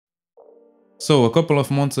So a couple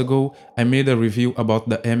of months ago I made a review about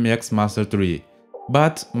the MX Master 3,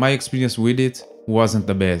 but my experience with it wasn't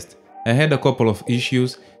the best. I had a couple of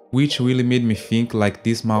issues which really made me think like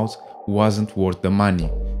this mouse wasn't worth the money.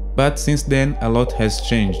 But since then a lot has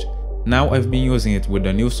changed. Now I've been using it with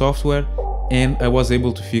the new software and I was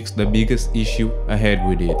able to fix the biggest issue I had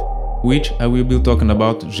with it, which I will be talking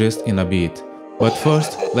about just in a bit. But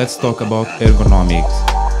first, let's talk about ergonomics.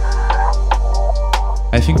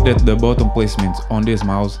 I think that the button placements on this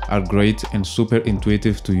mouse are great and super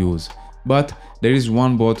intuitive to use, but there is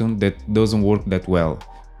one button that doesn't work that well,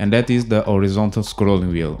 and that is the horizontal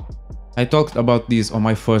scrolling wheel. I talked about this on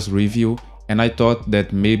my first review and I thought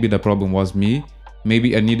that maybe the problem was me,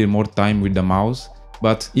 maybe I needed more time with the mouse,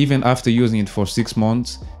 but even after using it for 6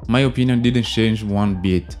 months, my opinion didn't change one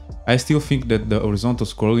bit. I still think that the horizontal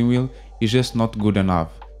scrolling wheel is just not good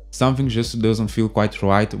enough. Something just doesn't feel quite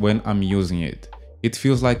right when I'm using it. It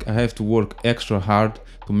feels like I have to work extra hard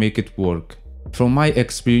to make it work. From my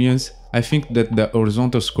experience, I think that the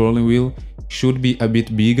horizontal scrolling wheel should be a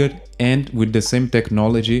bit bigger and with the same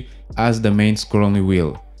technology as the main scrolling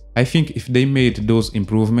wheel. I think if they made those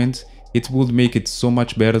improvements, it would make it so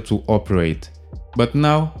much better to operate. But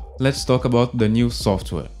now, let's talk about the new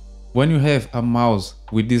software. When you have a mouse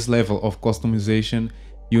with this level of customization,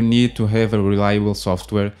 you need to have a reliable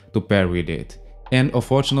software to pair with it. And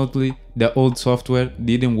unfortunately, the old software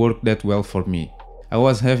didn't work that well for me. I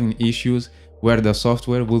was having issues where the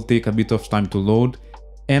software would take a bit of time to load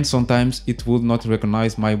and sometimes it would not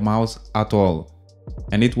recognize my mouse at all.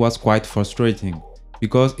 And it was quite frustrating,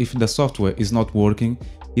 because if the software is not working,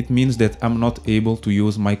 it means that I'm not able to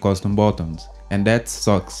use my custom buttons, and that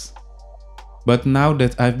sucks. But now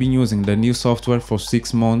that I've been using the new software for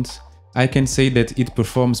 6 months, I can say that it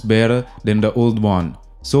performs better than the old one.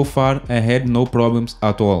 So far, I had no problems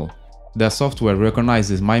at all. The software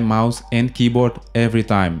recognizes my mouse and keyboard every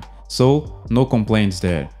time, so no complaints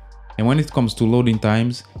there. And when it comes to loading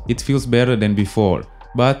times, it feels better than before.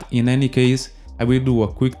 But in any case, I will do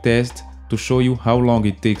a quick test to show you how long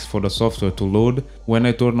it takes for the software to load when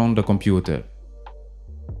I turn on the computer.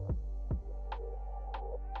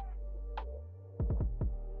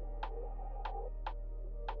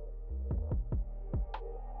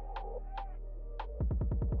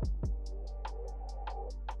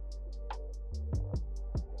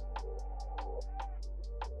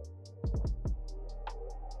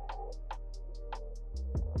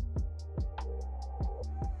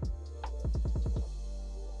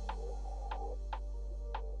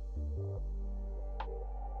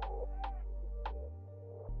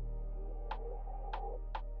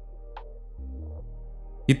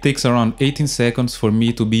 It takes around 18 seconds for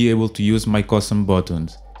me to be able to use my custom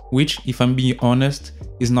buttons, which, if I'm being honest,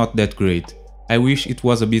 is not that great. I wish it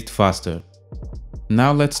was a bit faster.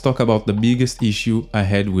 Now let's talk about the biggest issue I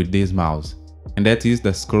had with this mouse, and that is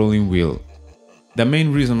the scrolling wheel. The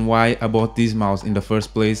main reason why I bought this mouse in the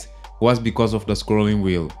first place was because of the scrolling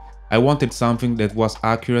wheel. I wanted something that was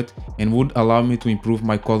accurate and would allow me to improve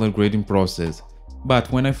my color grading process. But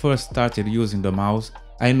when I first started using the mouse,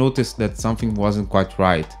 I noticed that something wasn't quite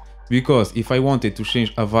right, because if I wanted to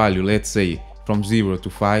change a value, let's say from 0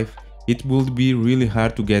 to 5, it would be really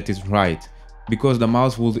hard to get it right, because the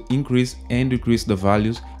mouse would increase and decrease the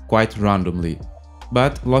values quite randomly.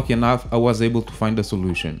 But lucky enough, I was able to find a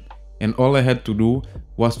solution, and all I had to do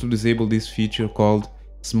was to disable this feature called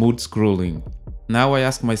smooth scrolling. Now I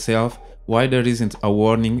ask myself why there isn't a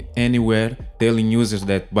warning anywhere telling users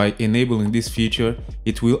that by enabling this feature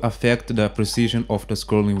it will affect the precision of the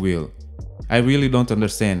scrolling wheel. I really don't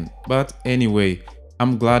understand, but anyway,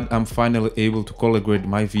 I'm glad I'm finally able to color grade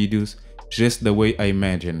my videos just the way I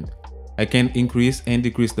imagined. I can increase and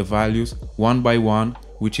decrease the values one by one,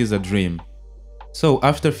 which is a dream. So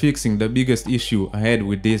after fixing the biggest issue I had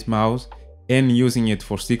with this mouse and using it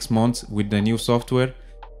for 6 months with the new software,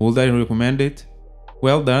 would I recommend it?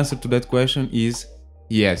 Well, the answer to that question is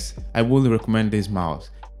yes, I would recommend this mouse,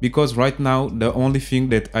 because right now the only thing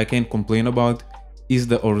that I can complain about is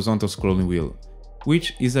the horizontal scrolling wheel,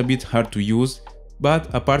 which is a bit hard to use,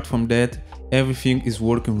 but apart from that, everything is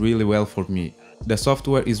working really well for me. The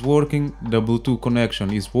software is working, the Bluetooth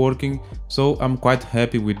connection is working, so I'm quite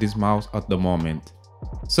happy with this mouse at the moment.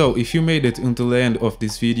 So if you made it until the end of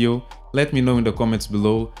this video, let me know in the comments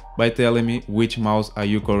below by telling me which mouse are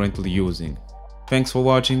you currently using. Thanks for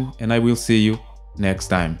watching and I will see you next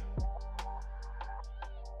time.